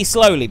really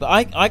slowly, but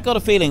I got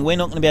a feeling we're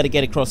not going to be able to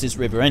get across this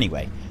river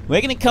anyway.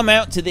 We're going to come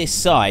out to this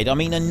side. I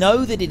mean, I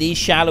know that it is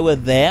shallower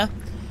there.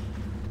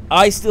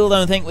 I still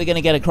don't think we're going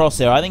to get across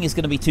there. I think it's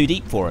going to be too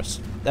deep for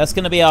us. That's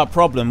going to be our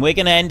problem. We're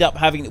going to end up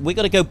having... We've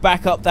got to go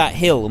back up that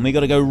hill, and we've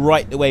got to go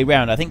right the way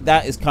round. I think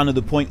that is kind of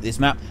the point of this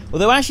map.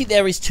 Although, actually,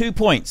 there is 2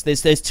 points.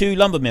 There's 2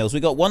 lumber mills.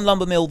 We've got one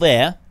lumber mill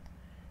there.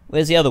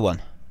 Where's the other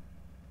one?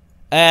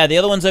 The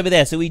other one's over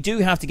there. So we do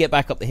have to get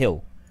back up the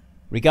hill.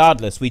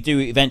 Regardless, we do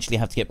eventually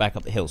have to get back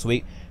up the hill. So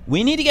we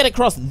need to get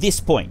across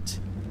this point.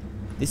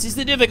 This is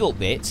the difficult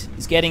bit,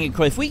 is getting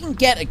across. If we can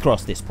get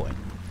across this point,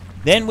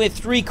 then we're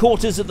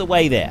 3/4 of the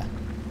way there.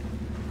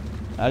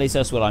 At least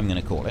that's what I'm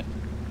going to call it.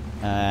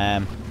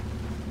 Yeah,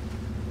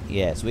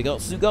 so we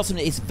got some...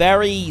 It's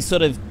very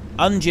sort of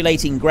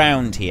undulating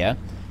ground here.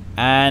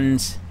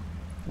 And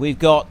we've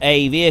got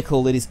a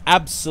vehicle that is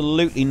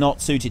absolutely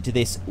not suited to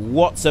this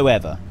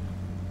whatsoever.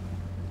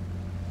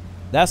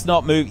 That's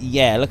not moving.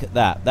 Yeah, look at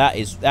that. That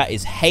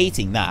is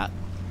hating that.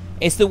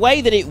 It's the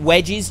way that it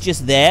wedges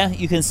just there.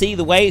 You can see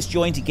the way it's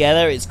joined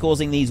together. It's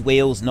causing these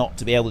wheels not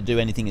to be able to do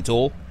anything at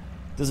all.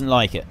 Doesn't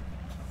like it.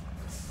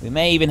 We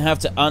may even have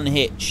to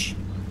unhitch.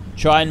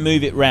 Try and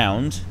move it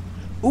round.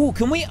 Ooh,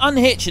 can we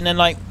unhitch and then,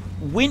 like,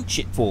 winch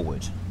it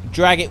forward?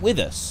 Drag it with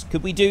us?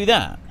 Could we do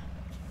that?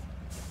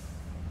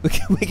 We're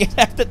going to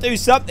have to do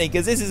something,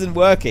 because this isn't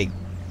working.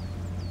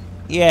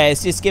 Yeah,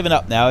 it's just given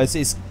up now.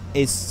 It's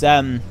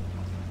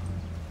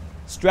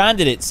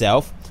stranded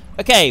itself.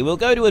 Okay, we'll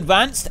go to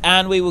advanced,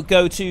 and we will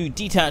go to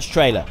detached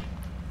trailer.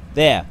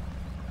 There.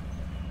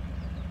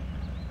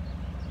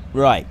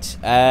 Right.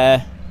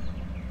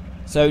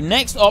 So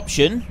next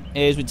option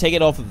is we take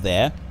it off of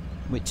there.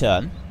 We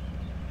turn.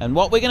 And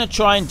what we're going to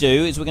try and do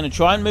is we're going to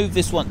try and move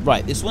this one.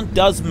 Right, this one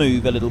does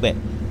move a little bit.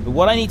 But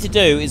what I need to do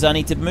is I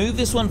need to move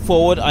this one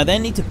forward. I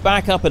then need to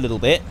back up a little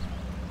bit.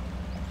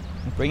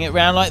 Bring it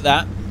around like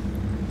that.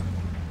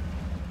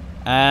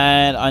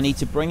 And I need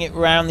to bring it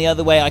around the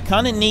other way. I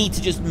kind of need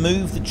to just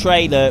move the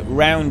trailer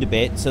round a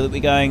bit so that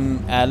we're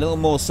going a little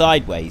more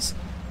sideways.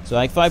 So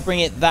if I bring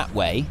it that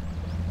way,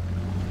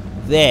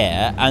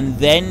 there, and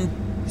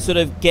then sort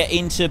of get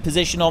into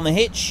position on the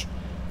hitch,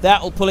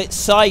 that will pull it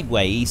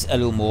sideways a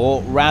little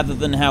more rather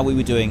than how we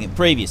were doing it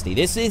previously.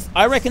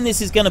 I reckon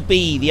this is going to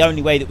be the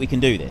only way that we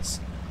can do this.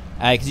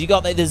 Because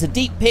there's a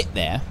deep pit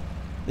there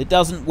that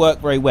doesn't work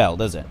very well,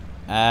 does it?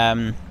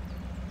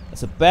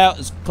 It's about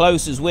as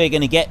close as we're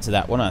going to get to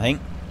that one, I think.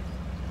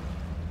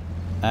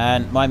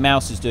 And my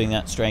mouse is doing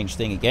that strange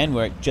thing again,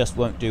 where it just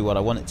won't do what I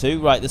want it to.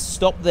 Right, let's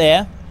stop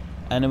there.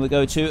 And then we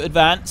go to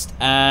advanced,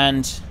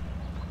 and...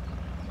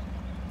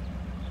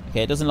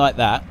 Okay, it doesn't like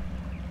that.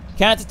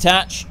 Can't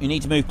attach, you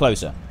need to move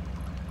closer.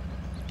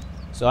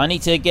 So I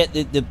need to get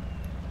the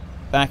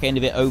back end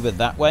of it over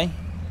that way.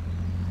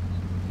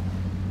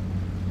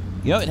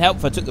 You know, it'd help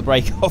if I took the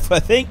brake off, I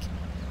think.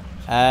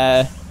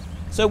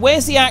 So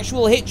where's the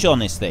actual hitch on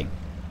this thing?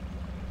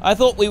 I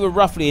thought we were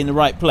roughly in the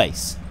right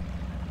place.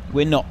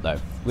 We're not, though.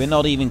 We're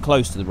not even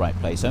close to the right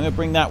place. So I'm going to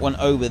bring that one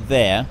over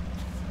there.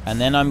 And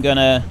then I'm going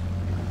to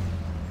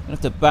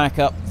have to back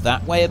up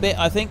that way a bit,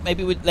 I think.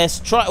 Maybe let's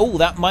try... Oh,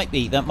 that might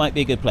be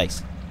a good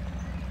place.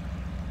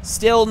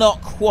 Still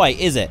not quite,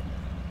 is it?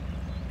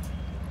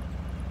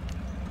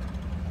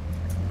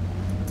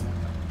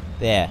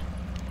 There.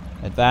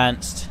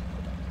 Advanced.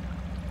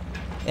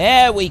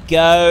 There we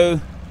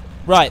go.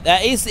 Right,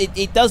 that is...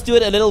 It does do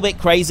it a little bit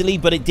crazily,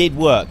 but it did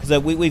work.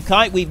 So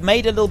we've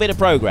made a little bit of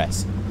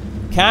progress.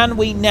 Can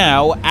we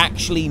now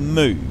actually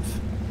move?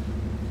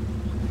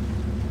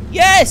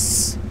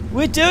 Yes!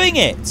 We're doing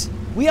it!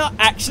 We are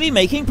actually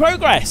making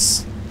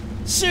progress.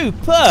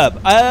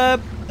 Superb.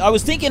 I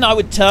was thinking I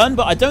would turn,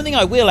 but I don't think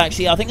I will,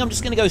 actually. I think I'm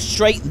just going to go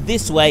straight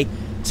this way.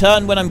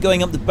 Turn when I'm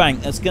going up the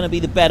bank. That's going to be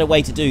the better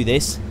way to do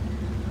this.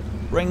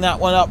 Bring that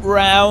one up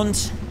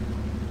round.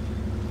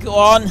 Go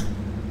on.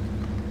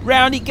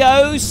 Round he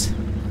goes.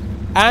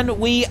 And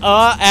we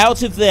are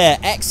out of there.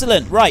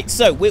 Excellent. Right,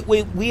 so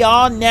we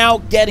are now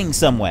getting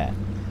somewhere.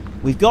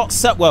 We've got...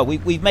 Well,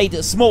 we've made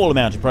a small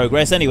amount of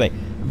progress anyway.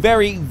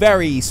 Very,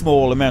 very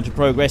small amount of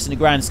progress in the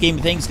grand scheme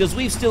of things, because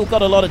we've still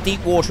got a lot of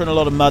deep water and a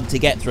lot of mud to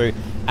get through.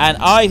 And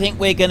I think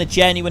we're going to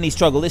genuinely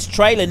struggle. This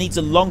trailer needs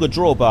a longer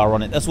drawbar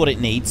on it. That's what it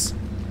needs.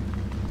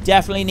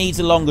 Definitely needs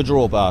a longer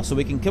drawbar. So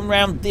we can come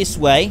around this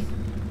way.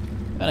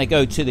 And I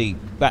go to the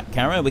back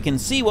camera. We can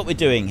see what we're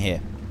doing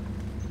here.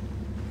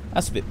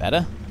 That's a bit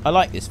better. I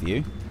like this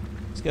view.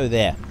 Let's go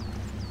there.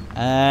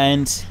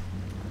 And...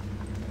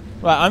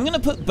 Right, I'm going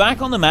to put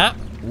back on the map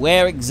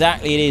where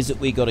exactly it is that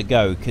we got to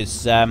go.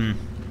 Because,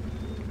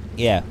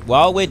 yeah,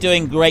 while we're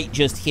doing great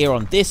just here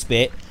on this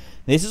bit,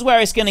 this is where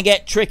it's going to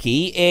get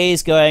tricky,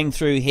 is going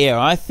through here.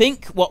 I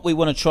think what we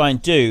want to try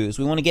and do is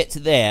we want to get to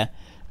there,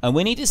 and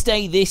we need to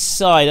stay this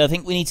side. I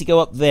think we need to go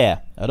up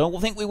there. I don't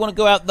think we want to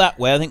go out that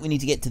way. I think we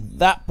need to get to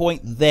that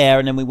point there,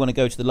 and then we want to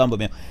go to the lumber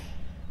mill.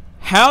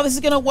 How this is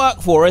going to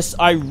work for us,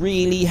 I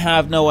really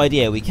have no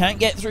idea. We can't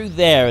get through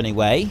there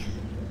anyway.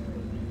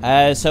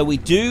 So we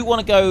do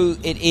want to go...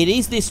 It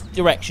is this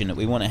direction that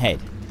we want to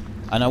head.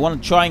 And I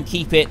want to try and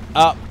keep it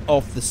up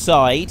off the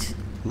side.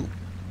 Ooh,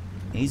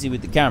 easy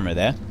with the camera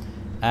there.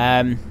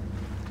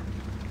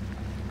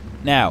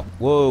 Now,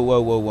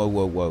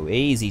 whoa.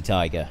 Easy,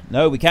 Tiger.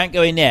 No, we can't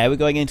go in there. We're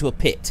going into a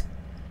pit.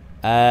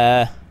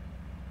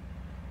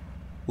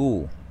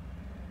 Ooh.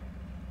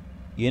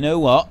 You know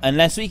what?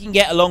 Unless we can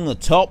get along the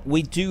top,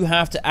 we do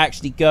have to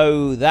actually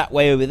go that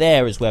way over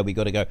there is where we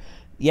got to go.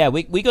 Yeah,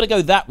 we got to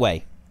go that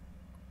way.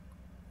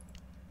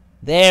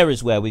 There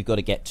is where we've got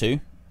to get to.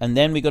 And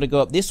then we got to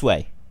go up this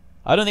way.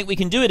 I don't think we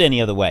can do it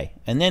any other way.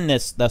 And then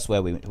that's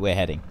where we're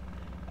heading.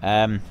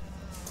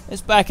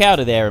 Let's back out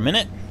of there a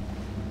minute.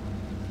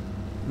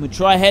 We'll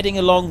try heading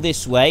along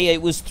this way.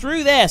 It was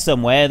through there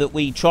somewhere that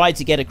we tried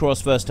to get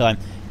across first time.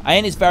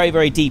 And it's very,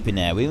 very deep in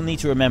there. We'll need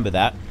to remember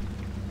that.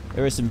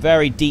 There is some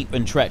very deep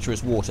and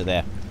treacherous water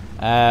there.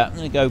 I'm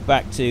going to go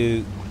back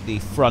to the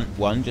front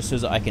one just so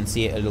that I can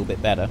see it a little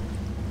bit better.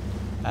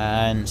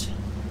 And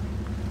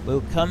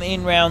we'll come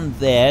in round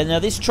there. Now,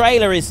 this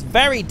trailer is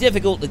very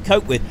difficult to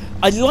cope with.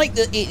 I like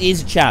that it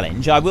is a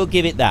challenge. I will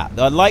give it that.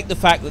 I like the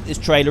fact that this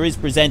trailer is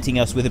presenting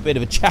us with a bit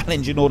of a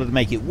challenge in order to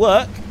make it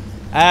work.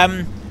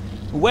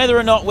 Whether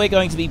or not we're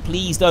going to be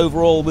pleased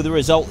overall with the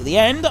result at the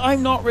end,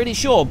 I'm not really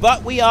sure,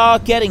 but we are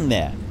getting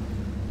there.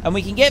 And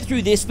we can get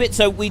through this bit,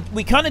 so we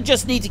kind of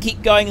just need to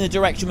keep going in the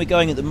direction we're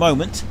going at the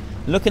moment.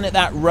 Looking at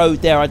that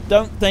road there, I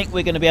don't think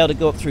we're going to be able to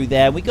go up through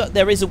there.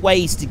 There is a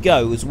ways to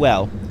go as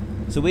well,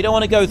 so we don't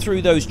want to go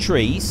through those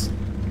trees.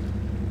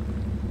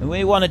 And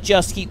we want to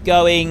just keep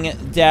going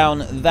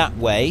down that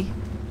way.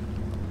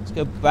 Let's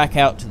go back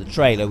out to the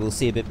trailer. We'll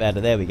see a bit better.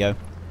 There we go.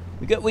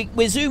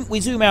 We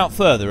zoom out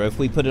further if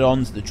we put it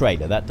onto the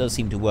trailer. That does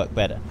seem to work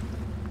better.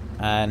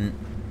 And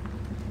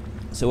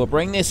so we'll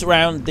bring this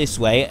around this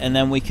way, and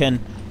then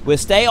we'll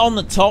stay on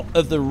the top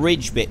of the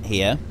ridge bit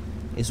here.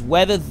 Is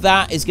whether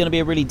that is going to be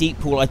a really deep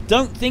pool. I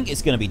don't think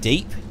it's going to be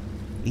deep.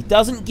 He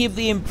doesn't give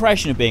the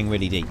impression of being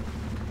really deep.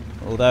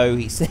 Although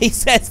he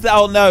says that,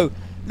 oh no,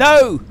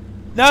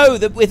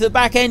 if the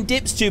back end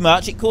dips too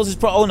much, it causes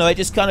oh no, it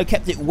just kind of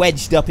kept it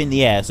wedged up in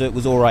the air, so it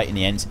was alright in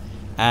the end.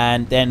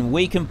 And then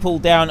we can pull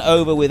down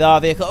over with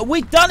our vehicle. Oh,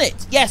 we've done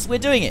it! Yes, we're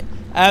doing it.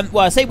 Well,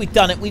 I say we've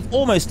done it. We've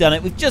almost done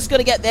it. We've just got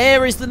to get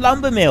there is the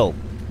lumber mill.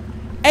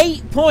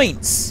 8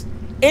 points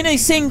in a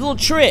single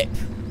trip.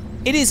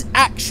 It is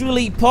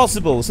actually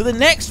possible. So the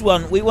next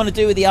one we want to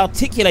do with the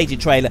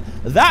articulated trailer,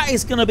 that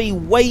is going to be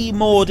way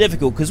more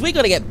difficult because we've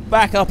got to get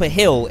back up a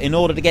hill in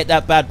order to get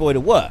that bad boy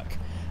to work.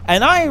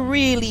 And I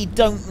really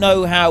don't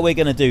know how we're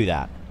going to do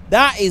that.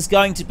 That is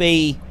going to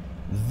be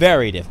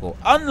very difficult.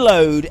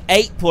 Unload,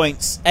 8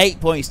 points.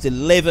 8 points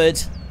delivered.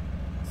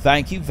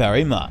 Thank you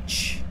very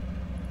much.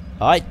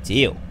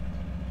 Ideal.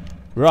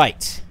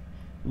 Right.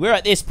 We're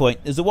at this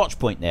point. There's a watch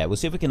point there. We'll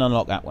see if we can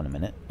unlock that one in a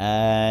minute.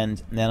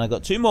 And then I've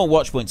got 2 more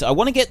watch points. I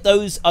want to get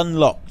those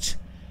unlocked.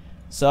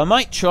 So I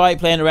might try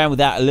playing around with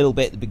that a little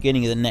bit at the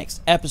beginning of the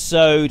next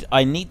episode.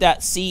 I need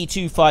that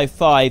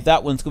C255.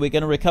 That one's, we're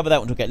going to recover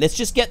that one. Okay, let's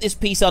just get this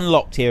piece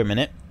unlocked here a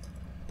minute.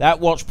 That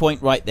watch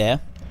point right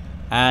there.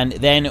 And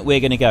then we're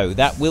going to go.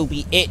 That will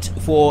be it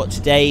for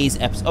today's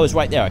episode. Oh, it's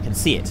right there. I can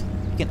see it.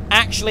 You can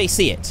actually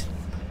see it.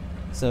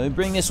 So we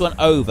bring this one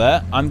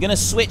over. I'm going to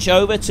switch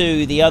over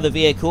to the other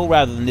vehicle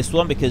rather than this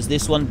one because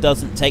this one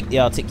doesn't take the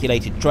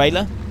articulated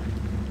trailer.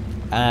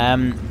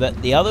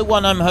 But the other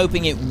one, I'm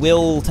hoping it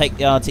will take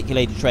the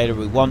articulated trailer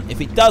we want.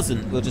 If it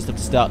doesn't, we'll just have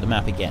to start the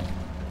map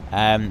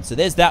again. So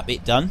there's that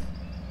bit done.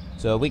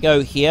 So we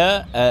go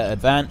here,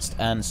 advanced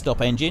and stop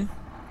engine.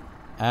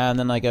 And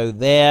then I go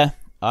there.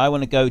 I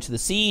want to go to the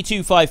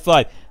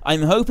C255.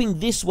 I'm hoping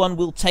this one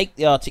will take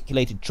the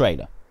articulated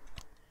trailer.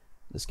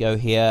 Let's go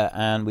here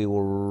and we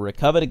will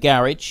recover the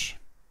garage.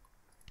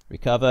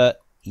 Recover.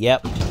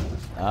 Yep.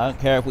 I don't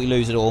care if we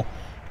lose it all.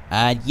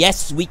 And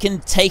yes, we can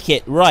take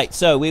it. Right,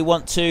 so we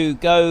want to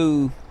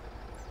go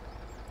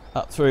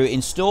up through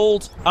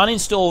installed,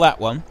 uninstall that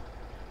one.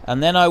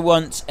 And then I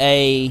want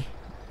a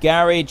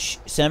garage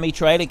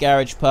semi-trailer,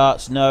 garage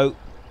parts, no.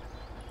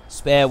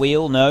 Spare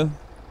wheel, no.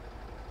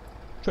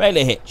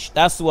 Trailer hitch,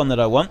 that's the one that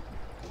I want.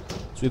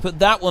 So we put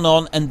that one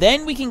on, and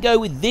then we can go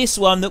with this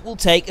one that will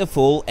take a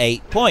full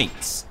 8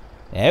 points.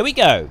 There we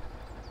go.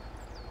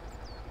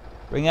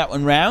 Bring that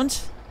one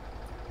round.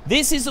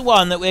 This is the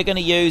one that we're going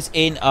to use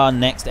in our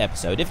next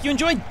episode. If you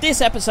enjoyed this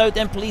episode,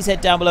 then please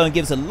head down below and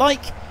give us a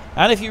like.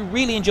 And if you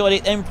really enjoyed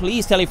it, then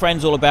please tell your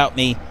friends all about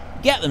me.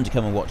 Get them to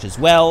come and watch as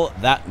well.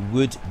 That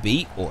would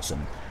be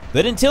awesome.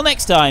 But until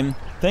next time,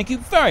 thank you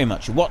very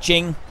much for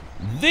watching.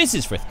 This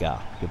is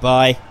Frithgar.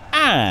 Goodbye,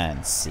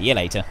 and see you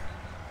later.